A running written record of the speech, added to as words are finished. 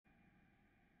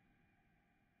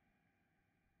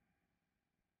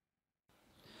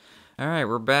Alright,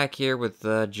 we're back here with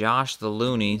Josh the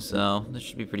Looney, so this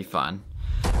should be pretty fun.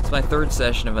 It's my third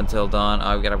session of Until Dawn.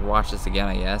 Oh, we gotta watch this again,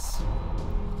 I guess.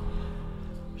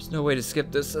 There's no way to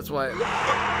skip this, that's why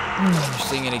I'm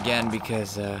seeing it again,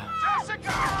 because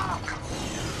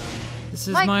this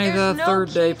is my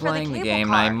third day playing the game,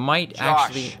 and I might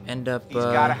actually end up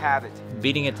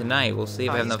beating it tonight. We'll see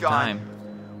if I have enough time.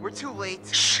 We're too late.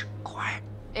 Shh, quiet.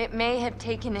 It may have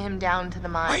taken him down to the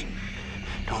mine. Wait,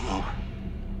 don't move.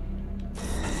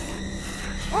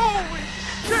 Holy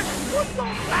shit! What the?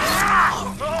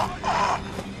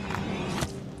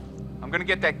 I'm gonna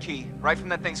get that key right from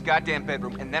that thing's goddamn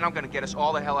bedroom, and then I'm gonna get us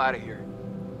all the hell out of here.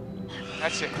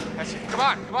 That's it. That's it. Come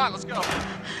on, let's go.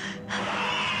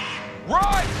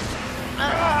 Run!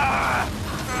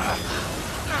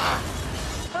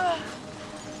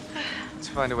 Let's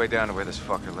find a way down to where this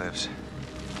fucker lives.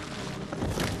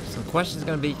 So the question's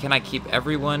gonna be, can I keep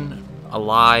everyone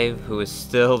alive who is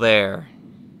still there?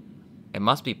 It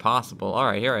must be possible.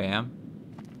 Alright, here I am.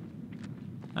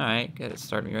 Alright, good. It's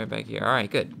starting me right back here.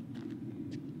 Alright, good.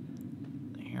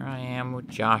 Here I am with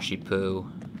Joshy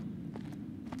Poo.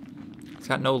 It's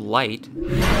got no light.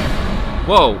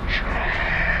 Whoa!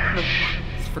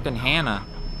 It's freaking Hannah.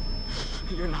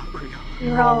 You're not real.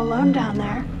 You were all alone down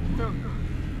there. No,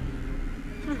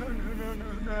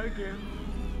 not again.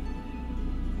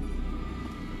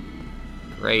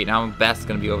 Great, now Beth's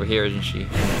gonna be over here, isn't she?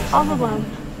 All alone.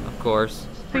 Of course.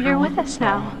 But you're with us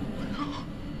now.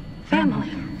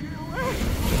 Family.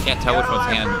 I can't tell which one's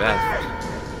Hannah and Beth.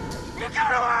 Get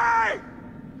away!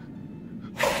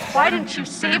 Why didn't you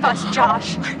save us,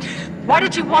 Josh? Why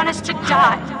did you want us to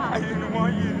die? I didn't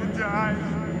want you to die.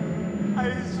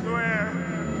 I swear.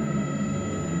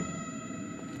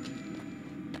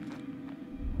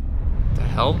 The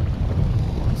hell?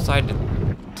 Decided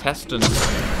to test and...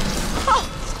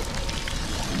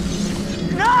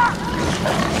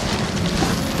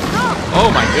 Oh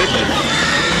my goodness.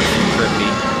 Trippy.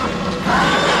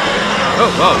 Oh,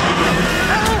 whoa.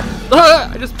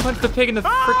 I just punched the pig in the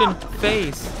freaking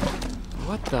face.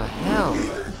 What the hell?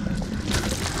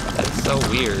 That is so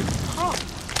weird.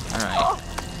 Alright.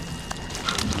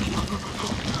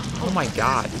 Oh my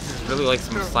god, this is really like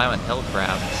some Silent Hill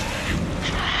crap.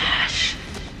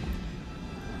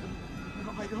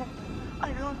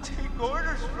 I don't take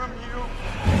orders from you.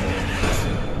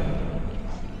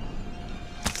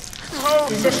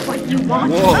 Is this what you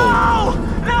want? Whoa!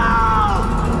 No!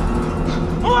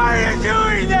 Why are you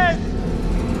doing this?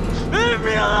 Leave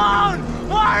me alone!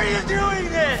 Why are you doing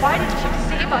this? Why did you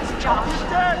save us, Josh?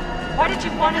 Why did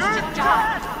you want us to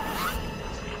die?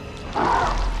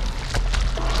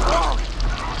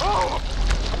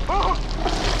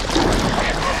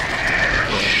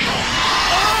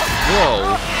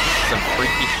 Whoa! Some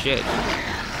freaky shit.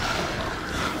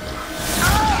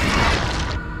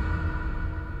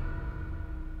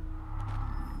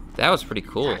 That was pretty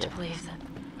cool. Hard to believe that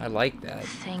I like that.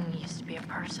 thing used to be a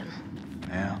person.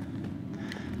 Yeah.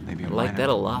 Maybe I like that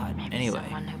a lot. Maybe Anyway.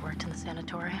 someone who worked in the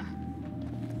sanatorium.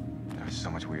 There was so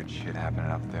much weird shit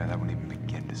happening up there that wouldn't even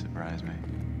begin to surprise me.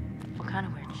 What kind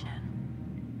of weird shit?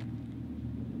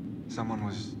 Someone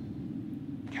was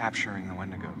capturing the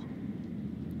Wendigos.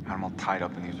 Had them all tied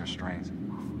up in these restraints.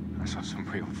 I saw some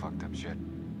real fucked up shit.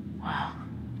 Wow.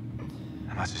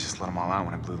 I must have just let them all out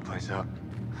when I blew the place up.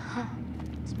 Huh.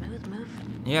 Smooth move.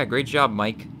 Yeah, great job,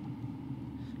 Mike.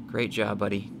 Great job,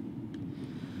 buddy.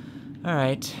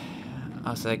 Alright.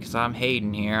 I'll say, because I'm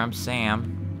Hayden here. I'm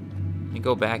Sam. Let me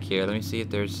go back here. Let me see if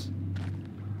there's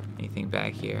anything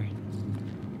back here.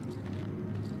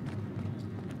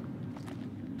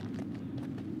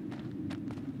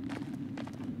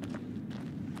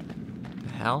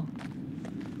 The hell?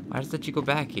 Why does it let you go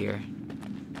back here?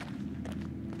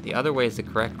 The other way is the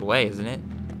correct way, isn't it?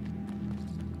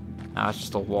 Oh, it's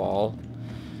just a wall.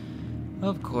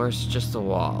 Of course, just a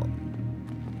wall.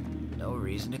 No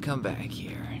reason to come back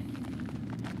here.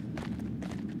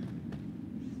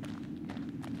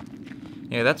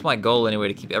 Yeah, that's my goal anyway,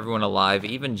 to keep everyone alive,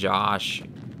 even Josh.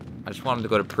 I just want him to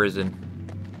go to prison.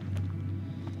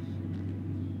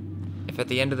 If at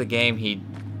the end of the game he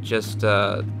just,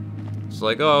 it's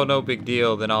like, oh, no big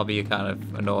deal, then I'll be kind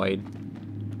of annoyed.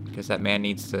 Because that man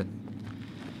needs to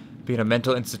be in a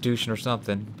mental institution or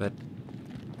something, but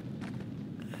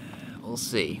we'll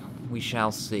see. We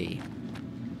shall see.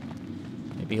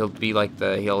 Maybe he'll be like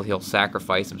he'll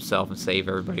sacrifice himself and save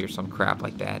everybody or some crap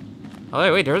like that.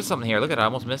 Oh wait, there's something here. Look at it, I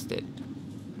almost missed it.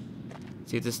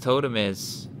 See what this totem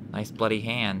is. Nice bloody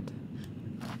hand.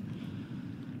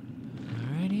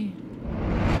 Alrighty.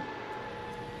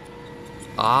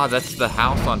 Ah, that's the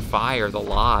house on fire, the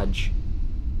lodge.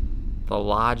 the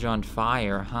lodge on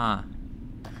fire, huh?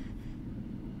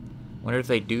 Wonder if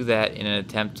they do that in an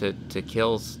attempt to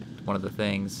kill one of the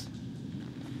things.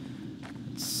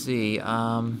 Let's see.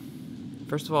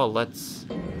 First of all, let's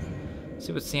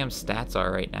see what Sam's stats are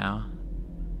right now.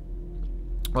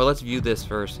 Well, let's view this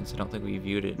first, since I don't think we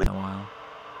viewed it in a while.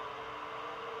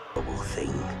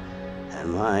 Thing,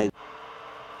 and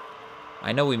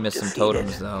I know we missed some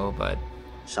totems, though, but...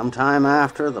 Sometime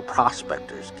after, the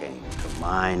prospectors came to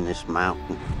mine this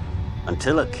mountain,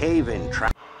 until a cave-in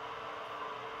trap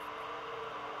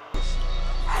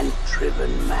and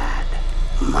driven mad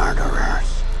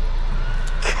murderers,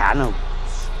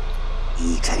 cannibals,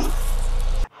 eating,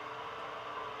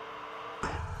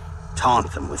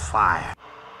 taunt them with fire.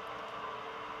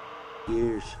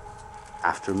 Years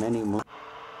after many months,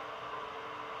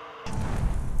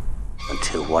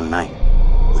 until one night,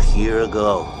 a year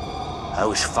ago, I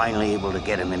was finally able to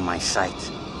get him in my sights.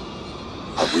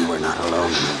 But we were not alone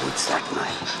in the woods that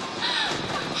night.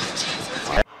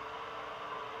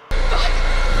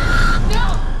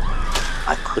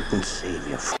 I couldn't save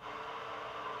you.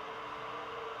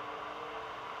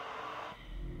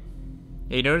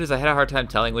 Yeah, you notice I had a hard time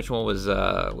telling which one was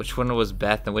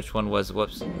Beth and which one was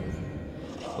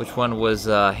which one was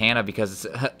Hannah, because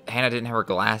Hannah didn't have her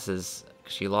glasses.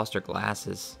 She lost her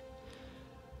glasses.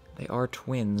 They are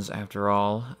twins, after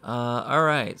all.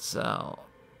 Alright, so...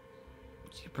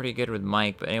 she's pretty good with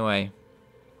Mike, but anyway...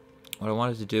 what I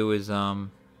wanted to do is, what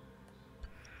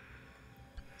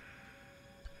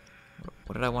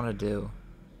did I want to do?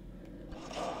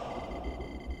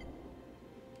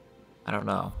 I don't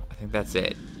know. I think that's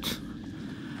it.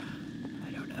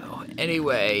 I don't know.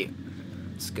 Anyway,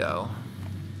 let's go.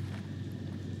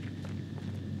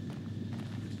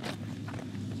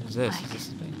 What is this? Mike. Is this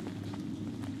the thing?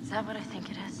 Is that what I think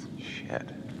it is? Shit.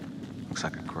 Looks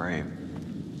like a grave.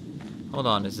 Hold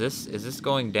on, is this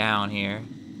going down here?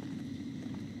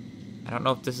 I don't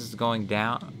know if this is going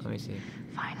down. Let me see.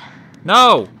 Fine.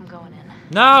 No! I'm going in.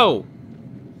 No!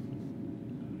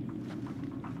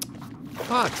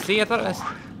 Fuck, see, I thought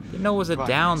didn't know it was a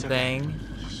down it's okay. thing.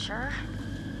 You sure?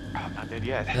 I'm not dead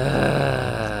yet.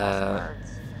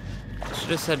 Should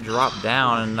have said drop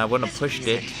down and I wouldn't have pushed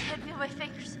it. Hit me with my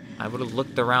fingers. I would have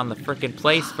looked around the frickin'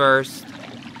 place first.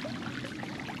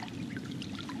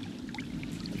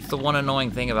 It's the one annoying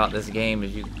thing about this game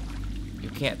is you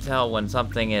can't tell when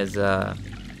something is whoa,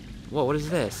 what is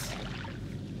this?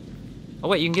 Oh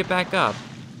wait, you can get back up.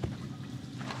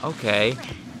 Okay.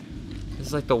 This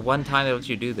is like the one time they let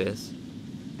you do this.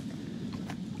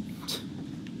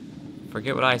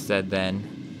 Forget what I said then.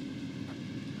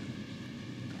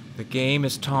 The game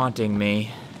is taunting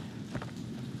me.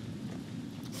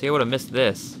 See, I would have missed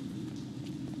this.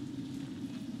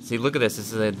 See, look at this.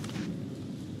 This is a...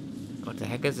 what the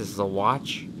heck is this? This is a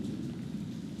watch?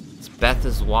 It's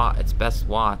Beth's watch. It's Beth's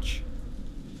watch.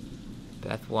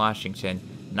 Beth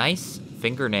Washington. Nice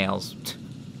fingernails.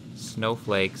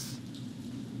 Snowflakes.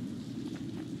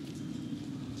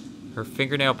 Her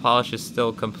fingernail polish is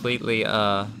still completely,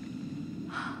 Oh,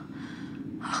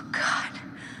 God.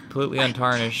 completely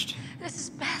untarnished. This is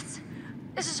Beth's.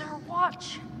 This is her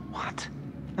watch. What?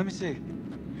 Let me see.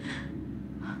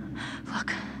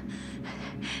 Look.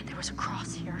 There was a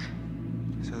cross here.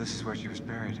 So this is where she was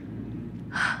buried.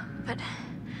 But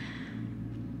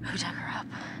who dug her up?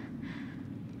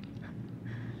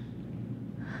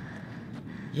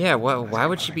 Yeah, why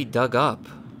would she be dug up?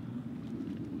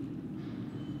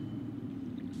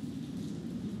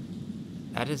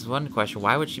 That is one question.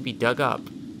 Why would she be dug up?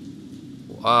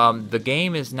 The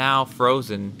game is now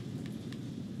frozen.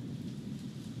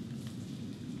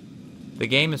 The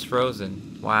game is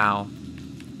frozen. Wow.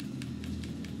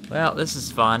 Well, this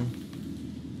is fun.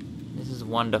 This is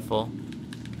wonderful.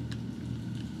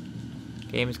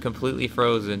 Game is completely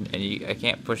frozen, and I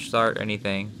can't push start or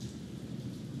anything.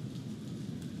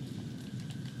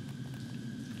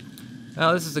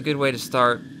 Well, this is a good way to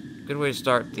start. Good way to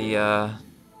start the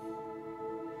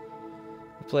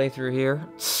playthrough here.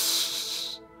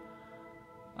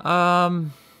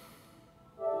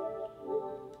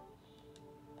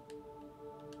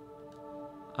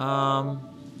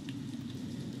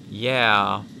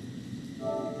 Yeah.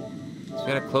 Just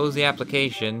gotta close the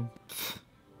application.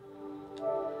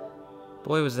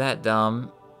 Boy, was that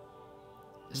dumb.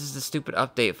 This is the stupid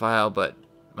update file, but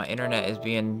my internet is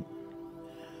being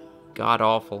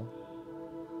god-awful.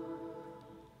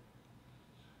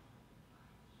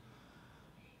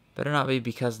 Better not be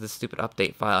because the stupid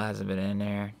update file hasn't been in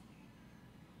there.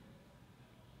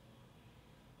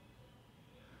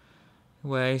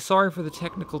 Anyway, sorry for the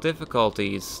technical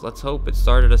difficulties. Let's hope it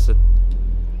started us at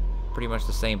pretty much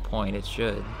the same point. It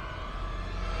should.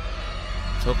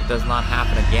 Let's hope it does not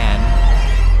happen again.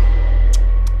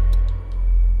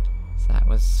 So that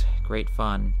was great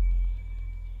fun.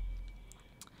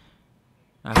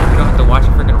 I hope you don't have to watch a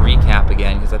freaking recap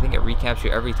again, because I think it recaps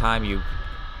you every time you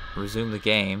resume the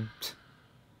game.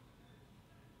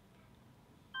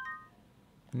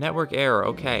 Network error,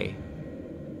 okay.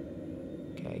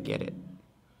 Okay, get it.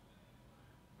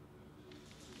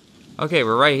 Okay,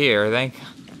 we're right here, thank...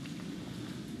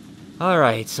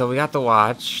 Alright, so we got the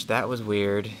watch. That was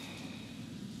weird.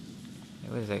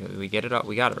 Wait a second, we get it up?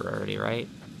 We got it already, right?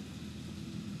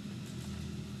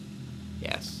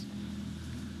 Yes.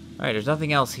 Alright, there's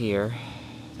nothing else here.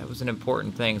 That was an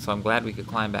important thing, so I'm glad we could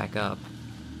climb back up.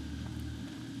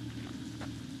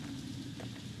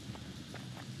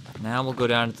 Now we'll go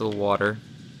down into the water.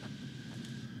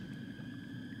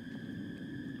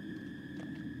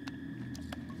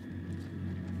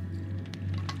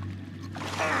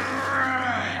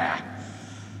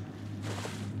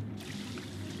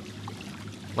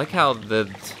 Like how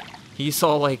he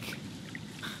saw like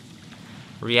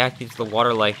reacting to the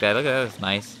water like that. Look at that, that's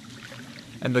nice.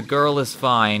 And the girl is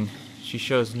fine. She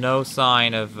shows no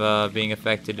sign of being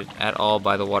affected at all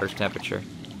by the water's temperature.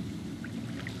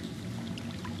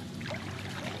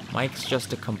 Mike's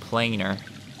just a complainer.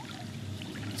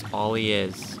 That's all he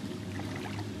is.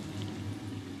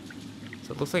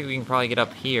 So it looks like we can probably get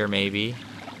up here, maybe.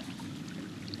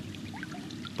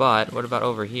 But what about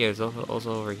over here? There's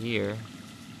also over here.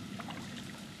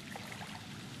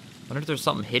 I wonder if there's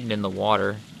something hidden in the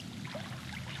water.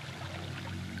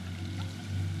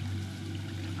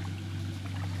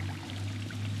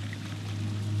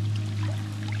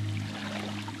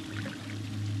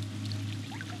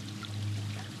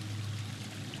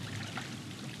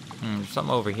 There's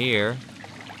something over here.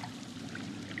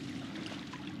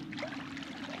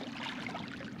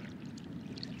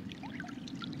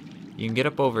 You can get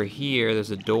up over here.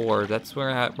 There's a door. That's where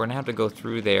we're gonna have to go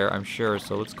through there, I'm sure.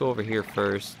 So let's go over here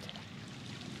first.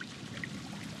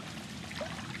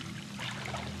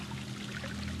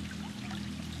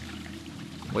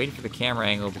 Waiting for the camera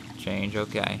angle to change.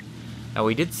 Okay. Now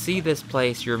we did see this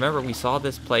place. You remember we saw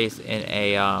this place in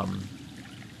a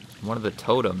one of the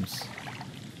totems.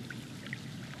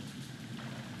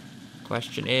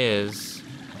 Question is,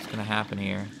 what's gonna happen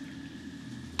here?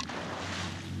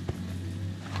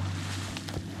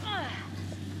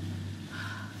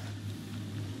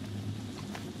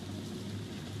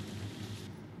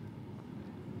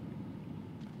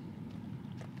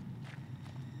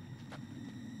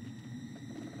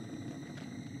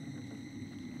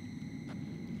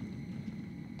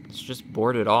 Let's just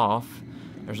board it off.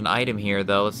 There's an item here,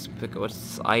 though. Let's pick. What's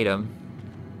this item?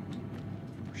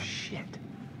 Shit.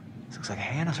 This looks like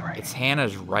Hannah's writing. It's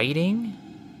Hannah's writing?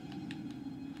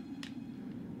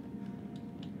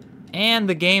 And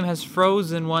the game has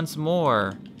frozen once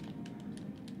more.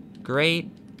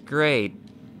 Great, great.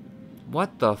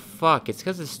 What the fuck? It's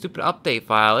because of the stupid update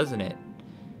file, isn't it?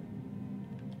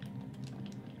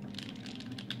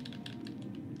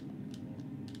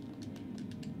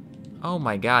 Oh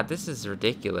my god, this is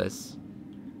ridiculous.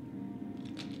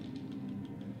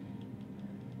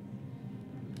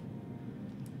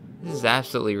 This is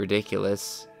absolutely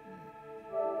ridiculous.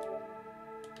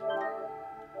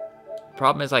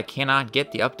 Problem is I cannot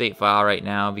get the update file right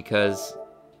now because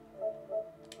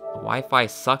the Wi-Fi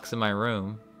sucks in my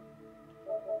room.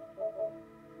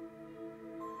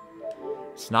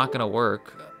 It's not gonna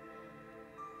work.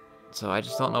 So I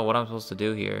just don't know what I'm supposed to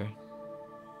do here.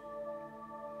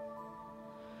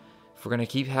 If we're gonna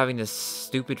keep having this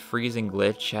stupid freezing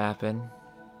glitch happen.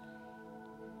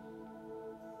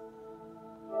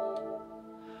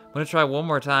 I'm gonna try one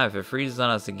more time. If it freezes on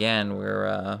us again,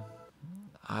 we're,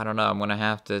 I don't know, I'm gonna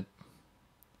have to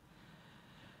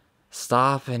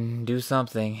stop and do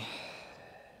something.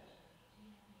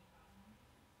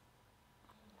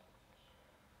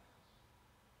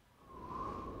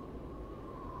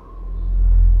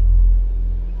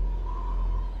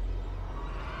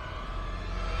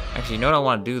 Actually, you know what I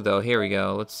want to do, though? Here we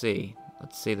go. Let's see.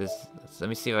 Let's see this. Let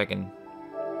me see if I can...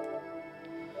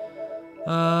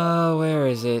 where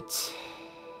is it?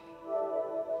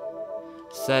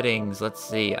 Settings. Let's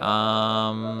see.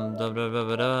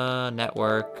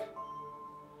 Network.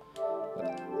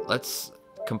 Let's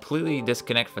completely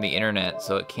disconnect from the internet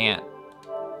so it can't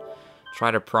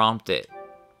try to prompt it.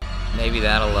 Maybe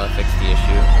that'll fix the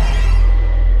issue.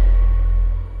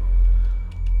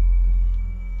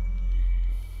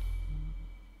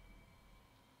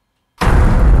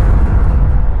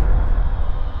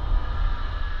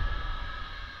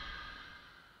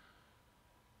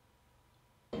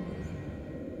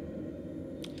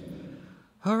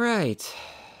 Alright.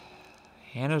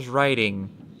 Hannah's writing.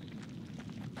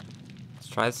 Let's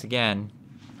try this again.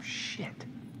 Shit.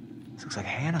 This looks like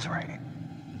Hannah's writing.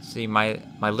 See, my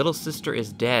little sister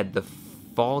is dead. The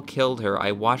fall killed her.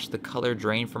 I watched the color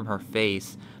drain from her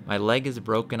face. My leg is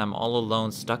broken. I'm all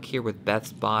alone, stuck here with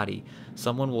Beth's body.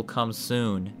 Someone will come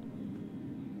soon.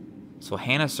 So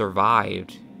Hannah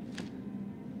survived.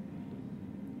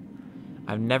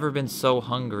 I've never been so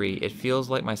hungry. It feels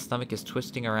like my stomach is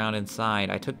twisting around inside.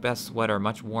 I took Beth's sweater,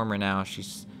 much warmer now.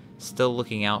 She's still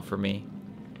looking out for me.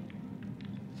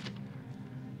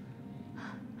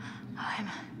 I'm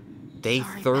Day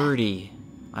sorry, 30.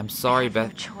 I'm sorry, I have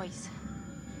Beth. no choice.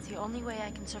 It's the only way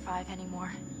I can survive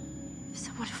anymore. If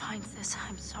someone finds this,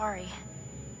 I'm sorry.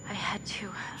 I had to.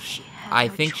 I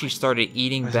think she started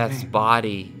eating Beth's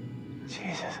body.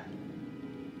 Jesus.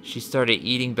 She started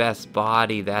eating Beth's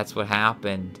body. That's what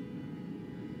happened.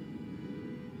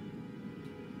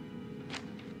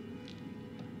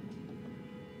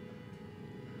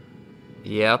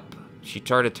 Yep. She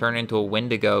tried to turn into a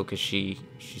Wendigo because she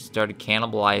started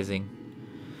cannibalizing.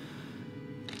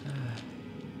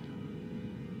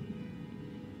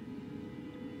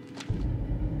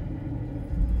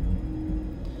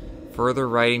 Further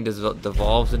writing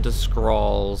devolves into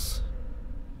scrawls.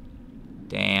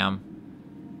 Damn.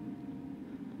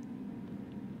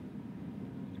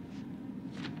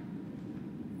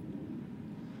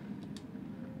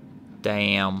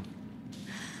 Damn.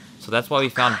 So that's why we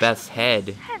found Beth's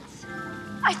head. Hence,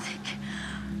 I think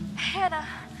Hannah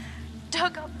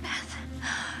dug up Beth.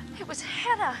 It was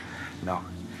Hannah. No,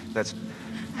 that's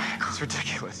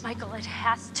ridiculous. Michael, it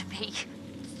has to be.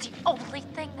 It's the only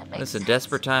thing that makes Listen, sense.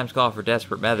 desperate times call for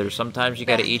desperate measures. Sometimes you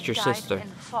gotta Beth eat your died sister. in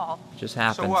the fall. Just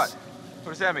happens. So what? What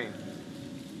does that mean?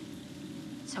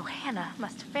 So Hannah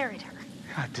must have buried her.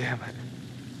 God damn it.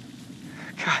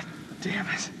 God damn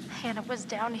it. Hannah was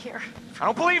down here. I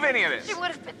don't believe any of this. She would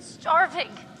have been starving.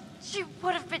 She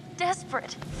would have been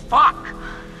desperate. Fuck!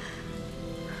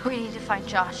 We need to find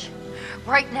Josh.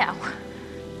 Right now.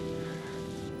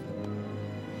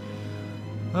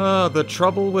 Oh, the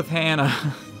trouble with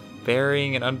Hannah.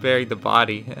 Burying and unburying the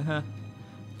body.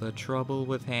 The trouble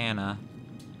with Hannah.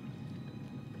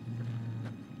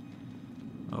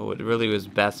 Oh, it really was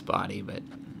Beth's body, but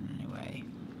anyway.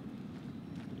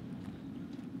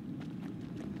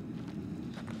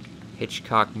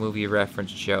 Hitchcock movie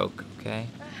reference joke, okay?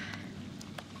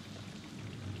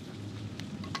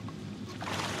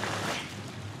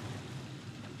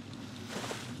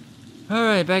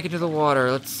 Alright, back into the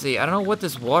water. Let's see. I don't know what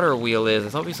this water wheel is. I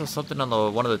thought we saw something on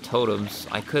one of the totems.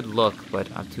 I could look, but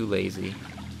I'm too lazy.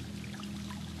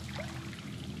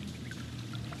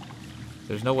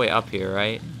 There's no way up here,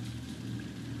 right?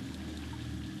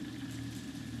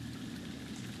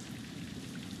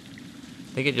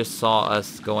 I think it just saw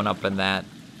us going up in that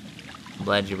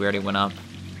ledge. We already went up.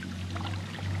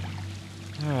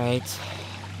 Alright.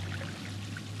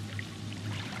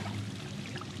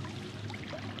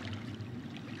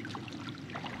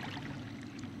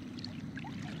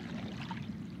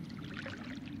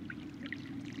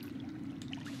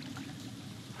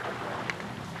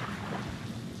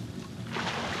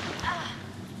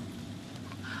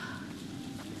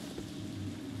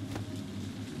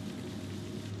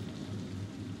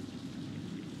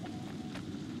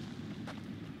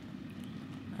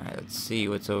 Let's see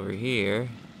what's over here.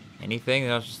 Anything?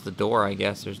 That's just the door, I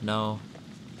guess. There's no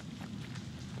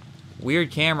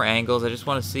weird camera angles. I just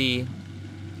want to see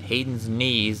Hayden's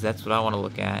knees. That's what I want to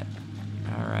look at.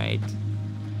 Alright.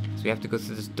 So we have to go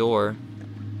through this door.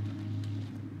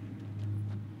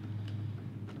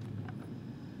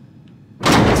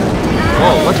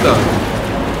 Whoa, what the?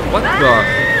 What the?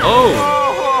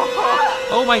 Oh!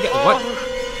 Oh my god, what?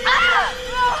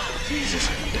 Jesus.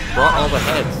 Brought all the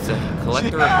heads. It's a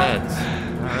collector of heads.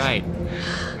 Alright.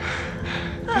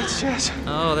 That's Jess.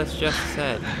 Oh, that's Jess's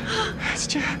head. That's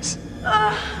Jess.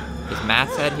 Is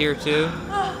Matt's head here too?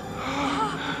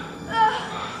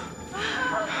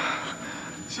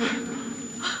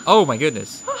 Oh my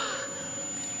goodness.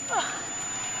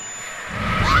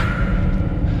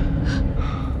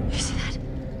 You see that?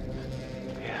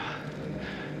 Yeah.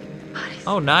 Bodies.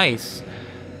 Oh, nice.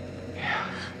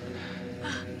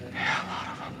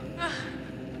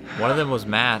 One of them was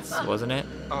Matt's, wasn't it?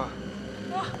 Oh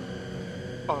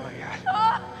my god.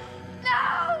 No!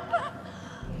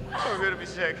 I'm gonna be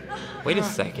sick. Wait a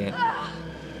second. Wait.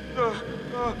 Hold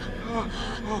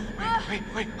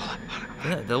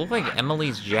on. They look like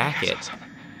Emily's jacket.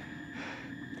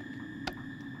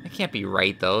 That can't be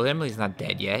right, though. Emily's not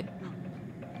dead yet.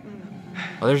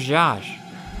 Oh, there's Josh.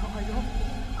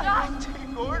 I don't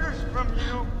take orders from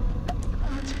you. I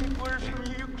don't take orders from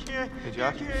you. You can't Hey,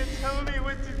 Josh? You can't tell me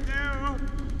what to do.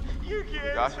 You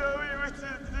can't Josh? tell me what to do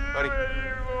Buddy?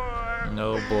 anymore.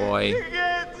 No, boy. You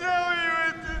can't tell me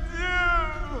what to do.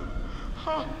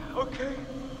 Oh, okay.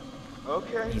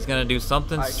 Okay. He's gonna do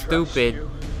something I trust stupid. you.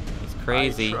 He's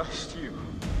crazy. I trust you.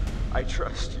 I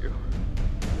trust you.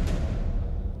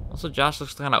 Also, Josh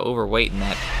looks kind of overweight in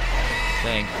that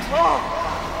thing.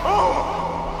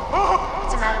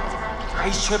 What's the matter with him?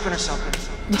 He's tripping or something.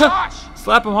 Josh!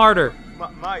 Slap him harder.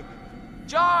 Mike,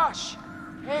 Josh!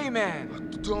 Hey, man.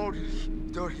 don't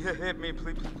hit me,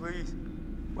 please.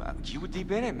 Well, you were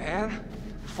deep in it, man.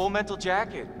 Full mental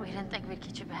jacket. We didn't think we'd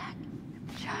get you back.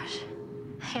 Josh,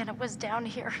 Hannah was down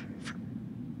here for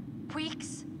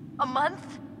weeks, a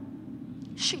month.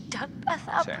 She dug Beth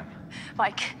up. Sam.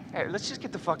 Mike, Hey, let's just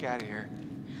get the fuck out of here.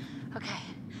 okay.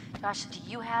 Josh, do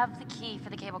you have the key for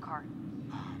the cable car?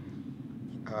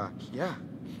 Yeah.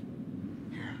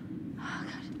 Oh,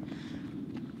 good.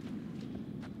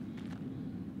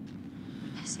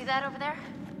 See that over there?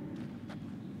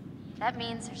 That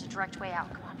means there's a direct way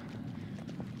out. Come on.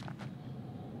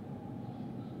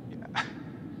 Yeah.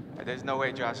 There's no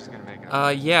way Josh is gonna make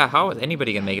it. Yeah, how is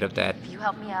anybody gonna make it up that? If you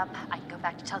help me up, I can go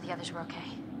back to tell the others we're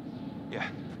okay. Yeah.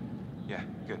 Yeah,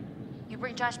 good. You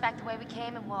bring Josh back the way we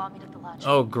came, and we'll all meet at the lodge.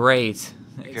 Oh, great. It's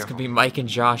careful. gonna be Mike and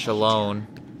Josh alone.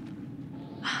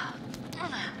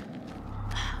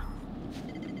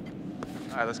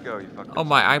 Alright, let's go, you fuckers. Oh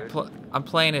my, Good? I'm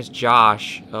playing as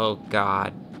Josh. Oh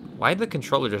god. Why did the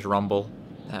controller just rumble?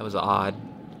 That was odd.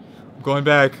 I'm going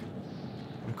back.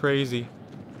 I'm crazy.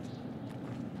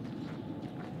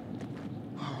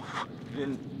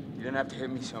 You didn't have to hit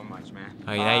me so much, man.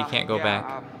 Oh, yeah, you can't go yeah,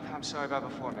 back. I'm sorry about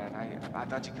before, man. I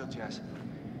thought you killed Jess.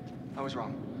 I was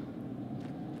wrong.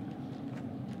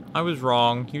 I was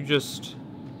wrong. You just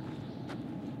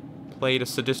played a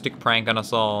sadistic prank on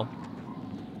us all.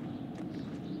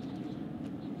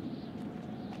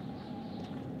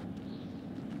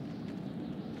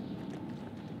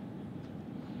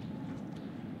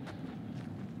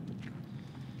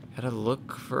 Gotta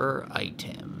look for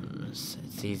items.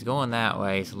 Let's see, he's going that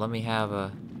way, so let me have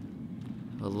a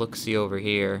look-see over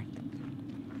here.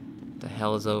 What the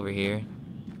hell is over here?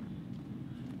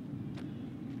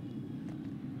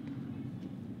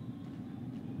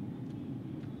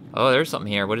 Oh, there's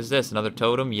something here. What is this? Another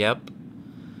totem? Yep.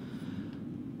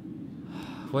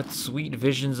 What sweet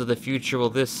visions of the future will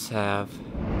this have?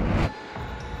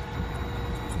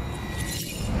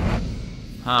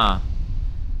 Huh.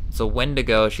 It's a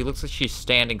Wendigo. She looks like she's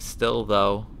standing still,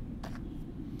 though.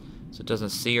 So it doesn't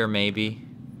see her, maybe.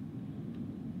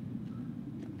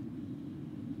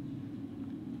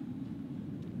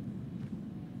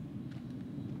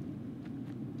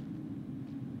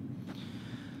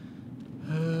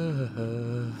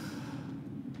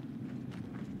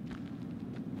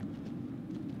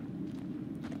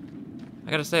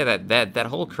 I gotta say that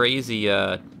whole crazy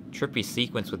trippy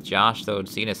sequence with Josh though and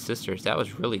seeing his sisters, that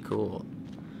was really cool.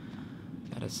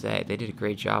 Gotta say, they did a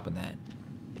great job in that.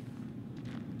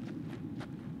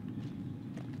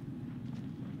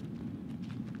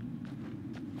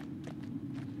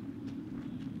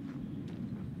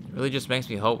 It really just makes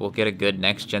me hope we'll get a good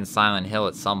next-gen Silent Hill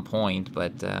at some point,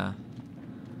 but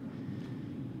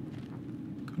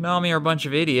Konami are a bunch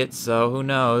of idiots, so who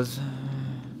knows.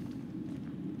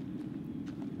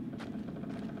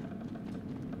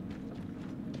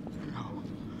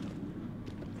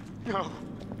 No.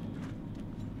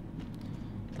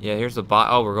 Yeah, here's the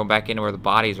oh, we're going back into where the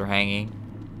bodies are hanging.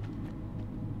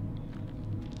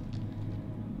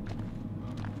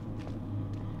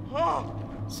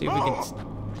 See if we can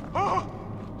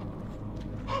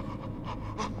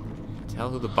tell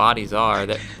who the bodies are.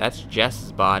 That's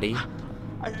Jess's body.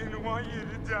 I didn't want you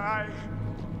to die.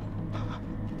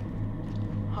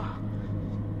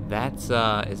 That's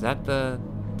is that the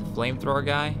flamethrower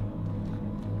guy?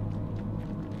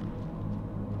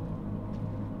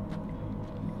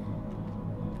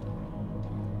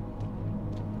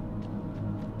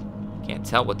 Can't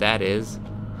tell what that is.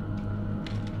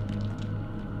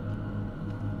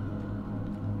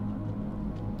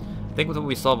 I think what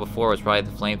we saw before was probably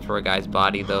the flamethrower guy's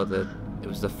body, though. It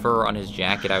was the fur on his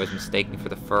jacket. I was mistaken for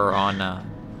the fur on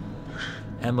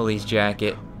Emily's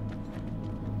jacket.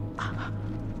 I know.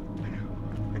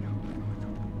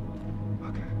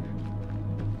 Okay.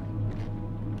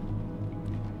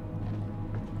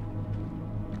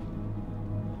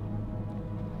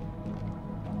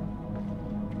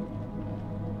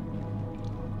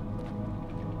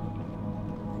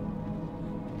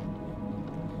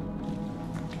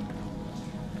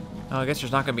 Oh, I guess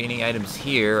there's not going to be any items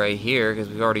here, right here, because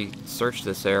we've already searched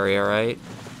this area, right?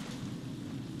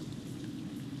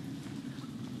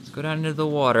 Go down into the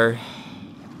water.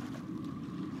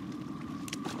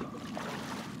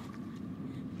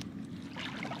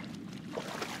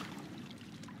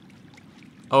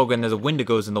 Oh, and there's a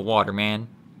Wendigos in the water, man.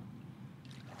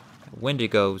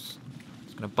 Wendigos.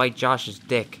 It's gonna bite Josh's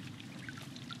dick.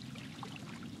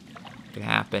 Could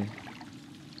happen.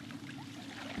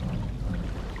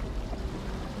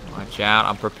 Watch out.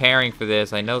 I'm preparing for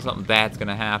this. I know something bad's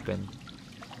gonna happen.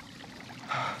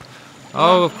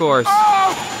 Oh, of course.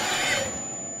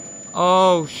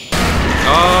 Oh,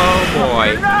 oh,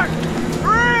 boy. You're not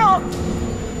real!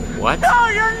 What? No,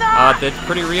 you're not! That's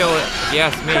pretty real, if you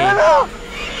ask me. Hannah!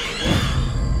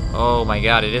 Oh my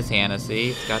god, it is Hannah,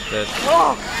 see? It's got the...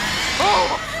 Oh!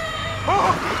 Oh!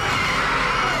 Oh!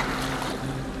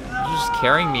 You're just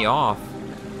carrying me off.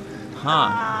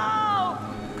 Huh.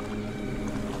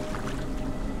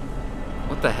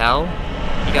 What the hell?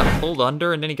 He got pulled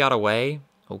under and then he got away?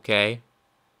 Okay.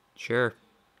 Sure.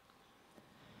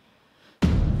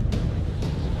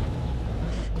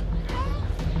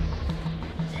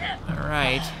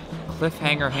 Alright.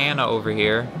 Cliffhanger Hannah over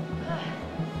here.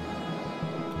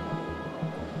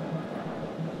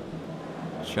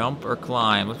 Jump or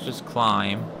climb? Let's just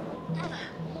climb.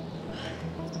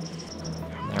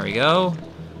 There we go.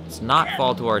 Let's not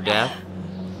fall to our death.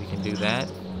 We can do that.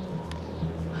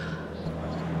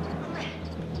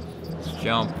 Let's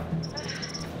jump.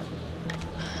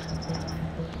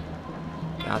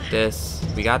 Got this.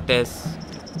 We got this.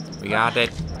 We got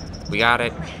it. We got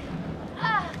it.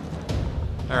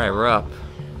 Alright, we're up.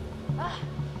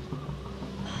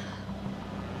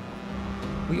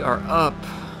 We are up.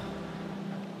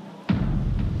 I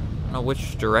don't know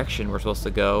which direction we're supposed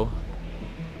to go.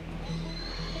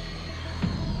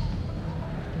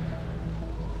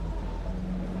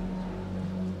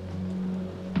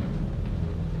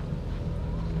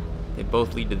 They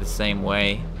both lead to the same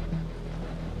way.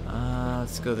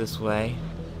 Let's go this way.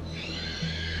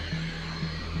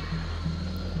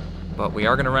 But we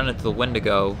are going to run into the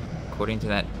Wendigo, according to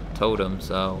that totem,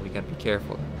 so we gotta be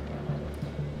careful.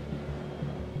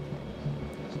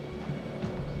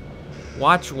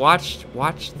 Watch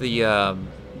the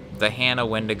Hannah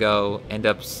Wendigo end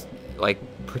up like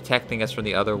protecting us from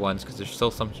the other ones, because there's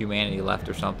still some humanity left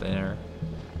or something. Or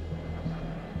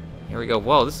here we go.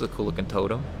 Whoa, this is a cool looking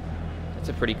totem. That's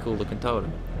a pretty cool looking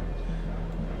totem.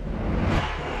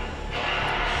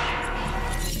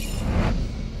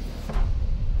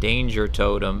 Danger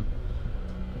totem.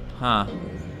 Huh.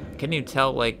 Can you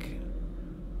tell, like...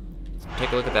 Let's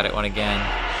take a look at that one again.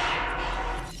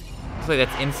 Looks like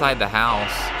that's inside the house,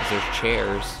 because there's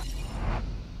chairs.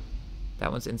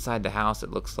 That one's inside the house, it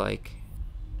looks like.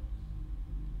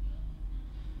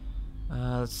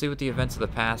 Let's see what the events of the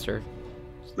past are.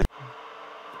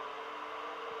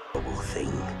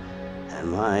 Thing,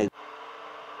 and I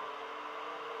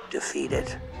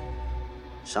defeated.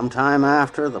 Sometime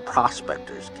after, the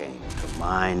prospectors came to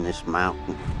mine this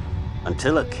mountain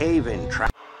until a cave-in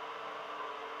trap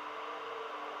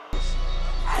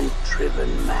and driven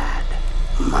mad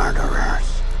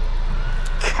murderers,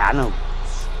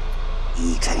 cannibals,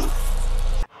 eating,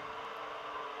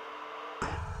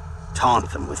 taunt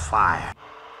them with fire.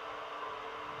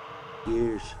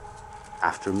 Years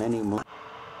after many months,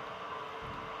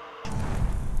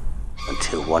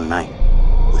 until one night,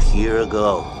 a year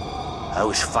ago, I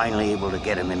was finally able to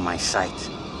get him in my sights.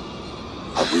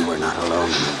 But we were not alone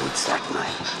in the woods that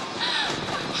night.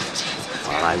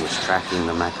 While I was tracking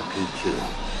the Machu Picchu,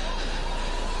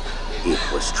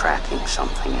 it was tracking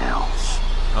something else.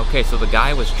 Okay, so the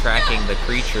guy was tracking the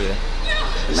creature.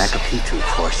 The Machu Picchu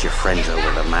forced your friends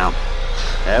over the mountain.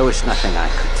 There was nothing I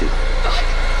could do.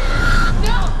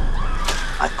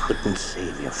 I couldn't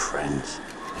save your friends,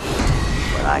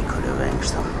 but I could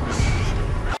avenge them.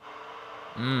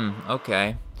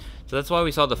 Okay. So that's why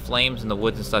we saw the flames in the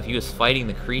woods and stuff. He was fighting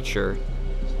the creature.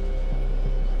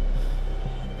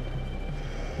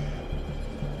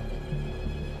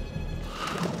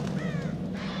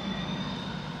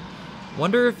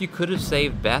 Wonder if you could have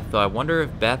saved Beth, though. I wonder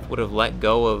if Beth would have let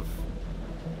go of...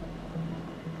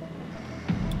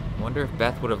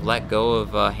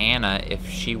 Hannah if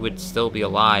she would still be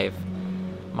alive.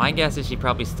 My guess is she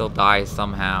probably still dies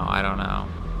somehow. I don't know.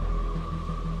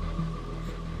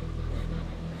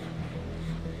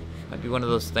 Might be one of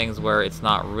those things where it's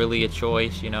not really a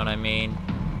choice, you know what I mean?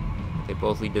 They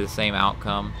both lead to the same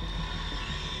outcome.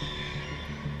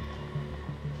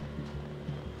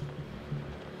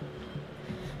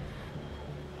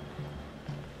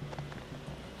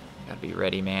 Gotta be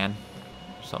ready, man.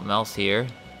 There's something else here.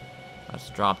 Let's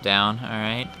drop down,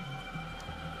 alright.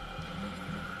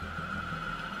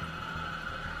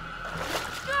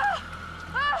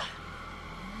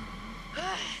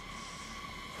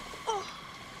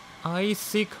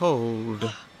 Icy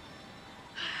cold.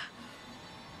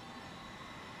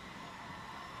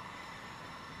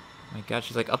 My God,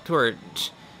 she's like up to her.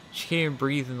 She can't even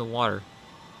breathe in the water.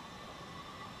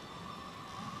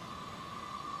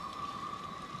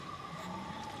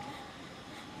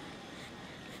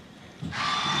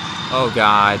 Oh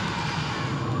God.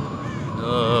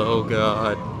 Oh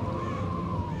God.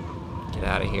 Get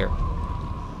out of here.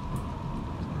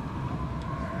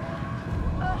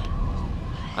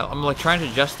 I'm like trying to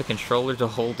adjust the controller to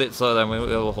hold it so that I'm able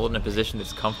to hold it in a position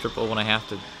that's comfortable when I have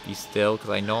to be still, because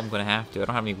I know I'm going to have to. I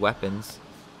don't have any weapons.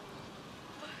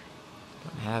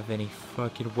 Don't have any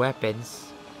fucking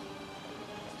weapons.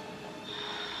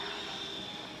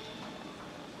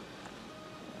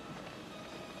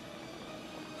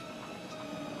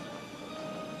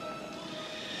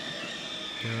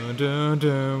 Down, down,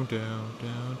 down, down,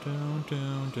 down, down,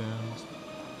 down, down.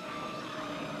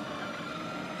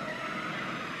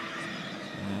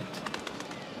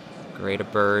 Great, a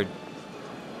bird.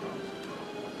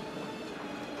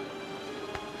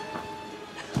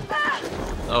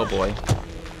 Oh boy.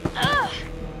 Oh,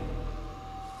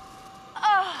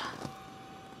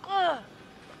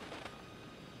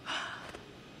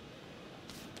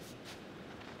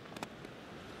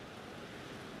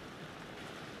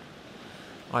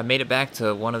 I made it back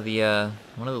to one of the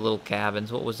little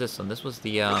cabins. What was this one? This was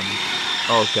the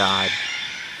oh God.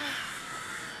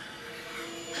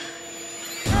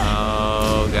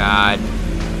 Oh God.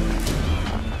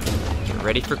 Get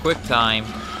ready for quick time.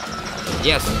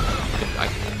 Yes. At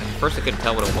first I couldn't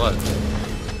tell what it was.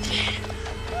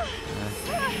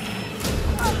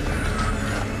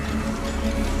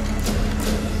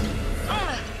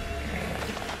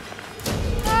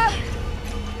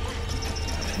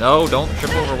 No, don't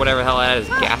trip over whatever the hell that is.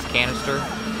 Gas canister.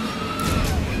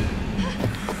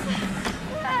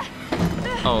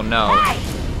 Oh no.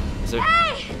 Is there...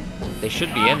 They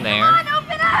should be in there. Come on,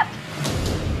 open up!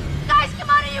 Guys, come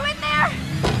on, are you in there?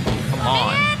 Come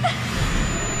on.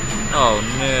 Oh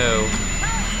no.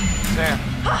 Sam.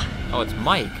 Oh, it's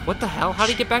Mike. What the hell? How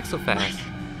did he get back so fast?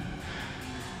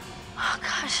 Oh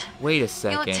gosh. Wait a You look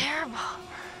second. terrible.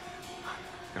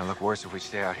 Gonna look worse if we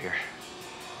stay out here.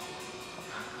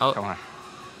 Oh, Come on.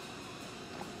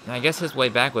 I guess his way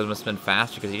back must have been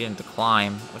faster because he didn't have to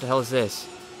climb. What the hell is this?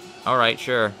 Alright,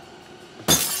 sure.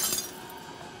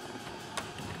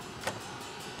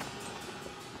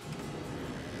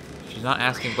 She's not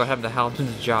asking what happened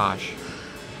to Josh.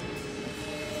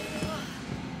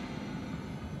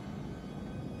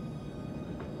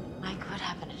 Mike, what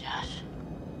happened to Josh?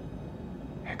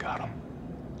 I got him.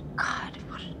 God,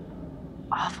 what an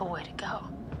awful way to go.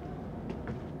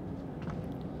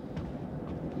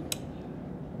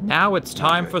 Now it's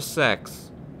time for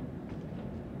sex.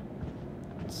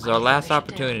 This is our last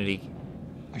opportunity.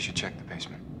 We should check the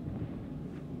basement.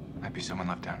 Might be someone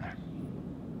left down there.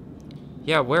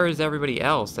 Yeah, where is everybody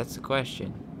else? That's the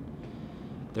question.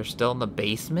 They're still in the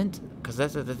basement? Because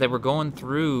they were going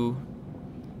through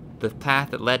the path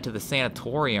that led to the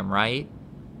sanatorium, right?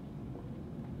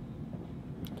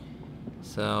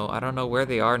 So, I don't know where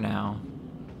they are now.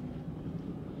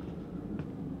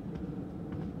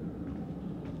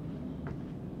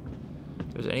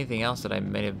 If there's anything else that I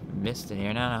may have missed in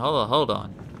here. No, hold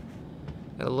on.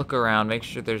 Gotta look around, make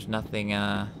sure there's nothing,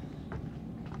 nothing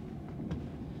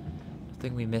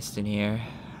we missed in here.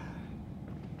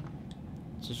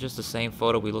 This is just the same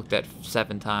photo we looked at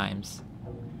 7 times.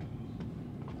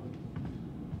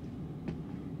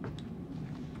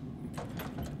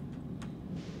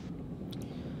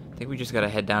 I think we just gotta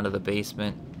head down to the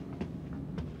basement.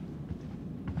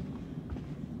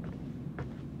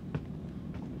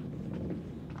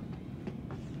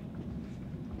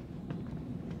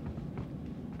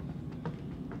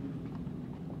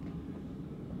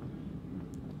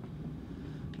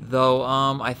 Though,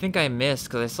 I think I missed,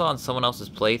 because I saw on someone else's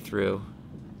playthrough.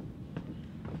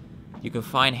 You can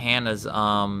find Hannah's,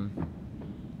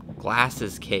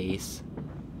 glasses case.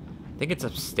 I think it's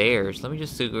upstairs. Let me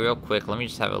just do real quick. Let me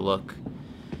just have a look.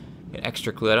 An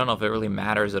extra clue. I don't know if it really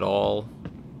matters at all.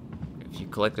 If you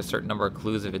collect a certain number of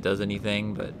clues, if it does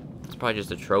anything, but it's probably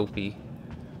just a trophy.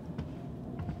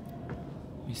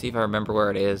 Let me see if I remember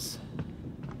where it is.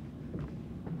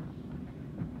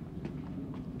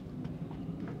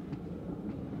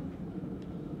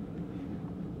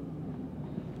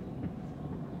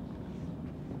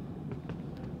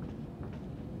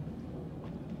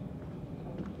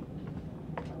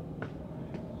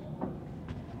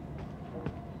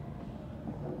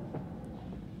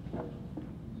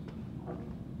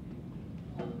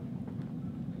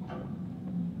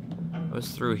 It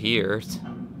was through here.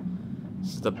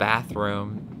 This is the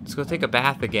bathroom. Let's go take a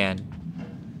bath again.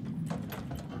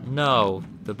 No,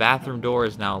 the bathroom door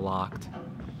is now locked.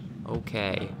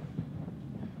 Okay.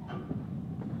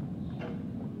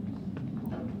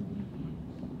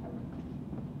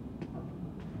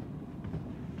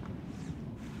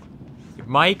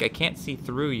 Mike, I can't see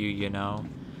through you, you know.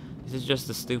 This is just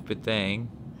a stupid thing.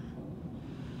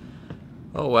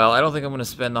 Oh well, I don't think I'm gonna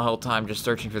spend the whole time just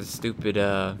searching for the stupid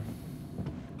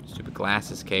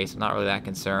glasses case. I'm not really that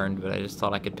concerned, but I just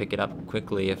thought I could pick it up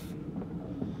quickly if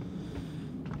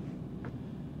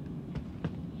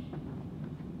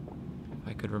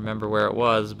I could remember where it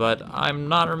was, but I'm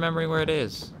not remembering where it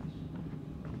is.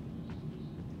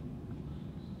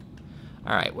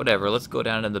 Alright, whatever, let's go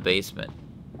down in the basement.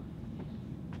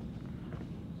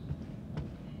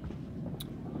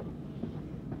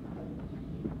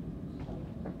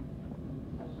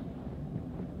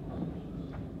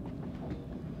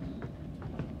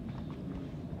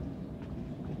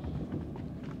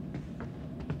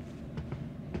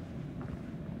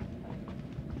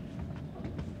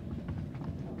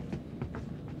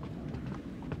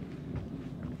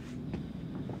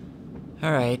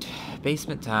 Alright,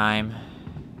 basement time.